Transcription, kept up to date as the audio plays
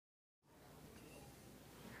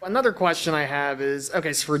Another question I have is,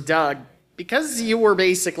 okay, so for Doug, because you were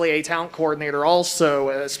basically a talent coordinator also,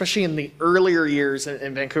 especially in the earlier years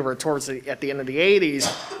in Vancouver at the end of the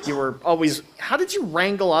 80s, you were always, how did you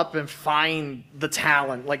wrangle up and find the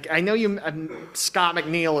talent? Like, I know you, Scott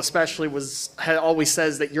McNeil especially always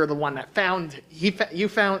says that you're the one that you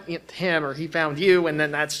found him or he found you, and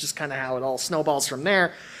then that's just kind of how it all snowballs from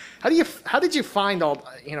there. How did you find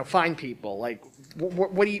find people? Like,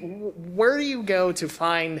 where do you go to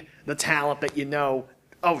find the talent that you know,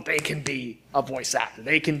 oh, they can be a voice actor,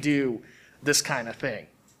 they can do this kind of thing?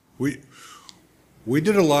 We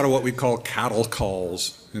did a lot of what we call cattle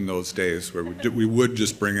calls in those days, where we would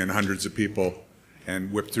just bring in hundreds of people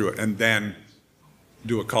and whip through it, and then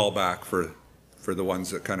do a callback for the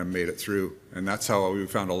ones that kind of made it through. And that's how we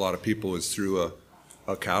found a lot of people, is through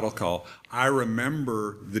a cattle call. I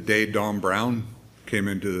remember the day Don Brown came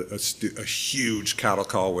into a huge cattle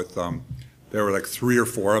call with there were like 3 or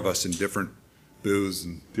 4 of us in different booths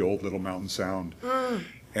and the old Little Mountain Sound,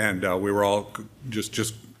 and we were all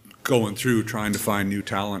just going through trying to find new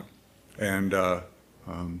talent. And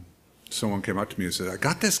someone came up to me and said, "I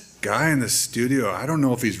got this guy in the studio. I don't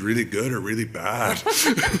know if he's really good or really bad,"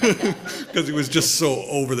 because he was just so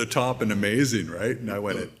over the top and amazing, right? And I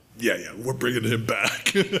went, "Yeah, we're bringing him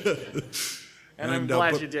back." And I'm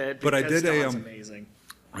glad you did. But I did amazing.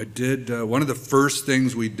 I did one of the first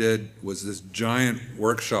things we did was this giant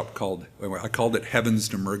workshop I called it Heavens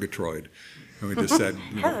to Murgatroyd, and we just said,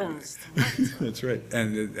 Heavens. That's right.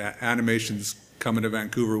 And animation's coming to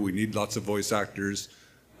Vancouver. We need lots of voice actors.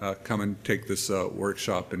 Come and take this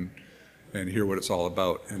workshop and hear what it's all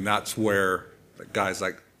about. And that's where guys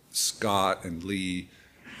like Scott and Lee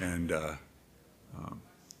and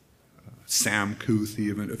Sam Kuth,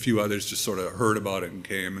 even a few others, just sort of heard about it and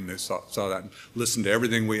came, and they saw that and listened to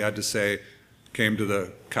everything we had to say, came to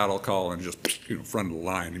the cattle call, and just front of the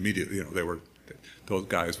line immediately. Those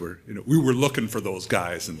guys were, we were looking for those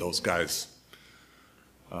guys, and those guys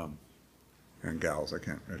and gals. I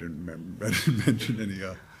didn't mention any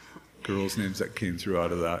girls' names that came through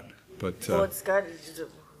out of that. But well, it's got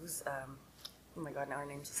who's oh my God, now her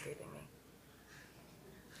name's escaping me.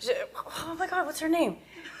 Oh my God, what's her name?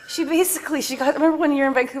 She got, remember when you were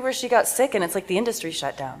in Vancouver, she got sick, and it's like the industry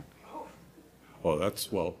shut down. Oh, it's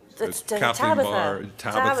Tabitha. Kathleen Barr,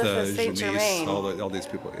 Tabitha St. Germain, all these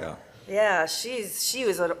people, yeah. Yeah, she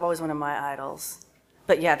was always one of my idols.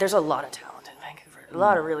 But yeah, there's a lot of talent in Vancouver, a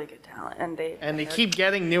lot of really good talent, and they keep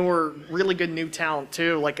getting really good new talent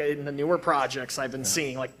too. Like in the newer projects I've been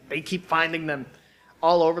seeing, like they keep finding them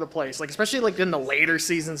all over the place. Like especially like in the later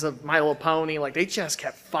seasons of My Little Pony, like they just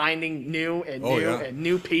kept finding new and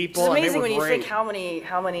new people. It's amazing when you think how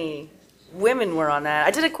many women were on that. I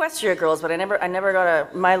did Equestria Girls, but I never got a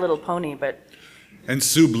My Little Pony. And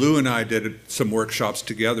Sue Blue and I did some workshops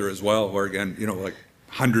together as well, where again, like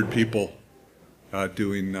 100 people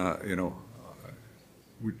doing,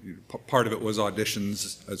 part of it was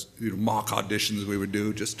auditions, as mock auditions we would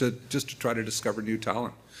do just to try to discover new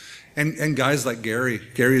talent. And guys like Gary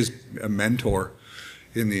is a mentor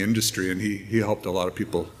in the industry, and he helped a lot of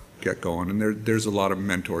people get going. And there's a lot of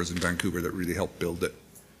mentors in Vancouver that really helped build it.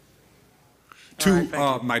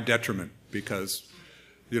 To my detriment, because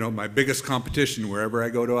my biggest competition wherever I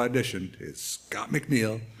go to audition is Scott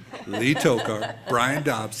McNeil, Lee Tockar, Brian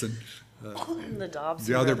Dobson, the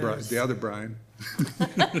Dobson the other brothers. Brian.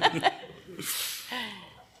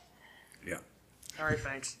 Yeah. All right,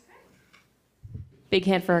 thanks. Big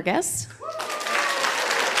hand for our guests.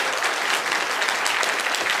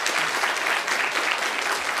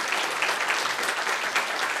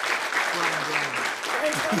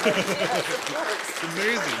 It's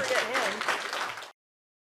amazing.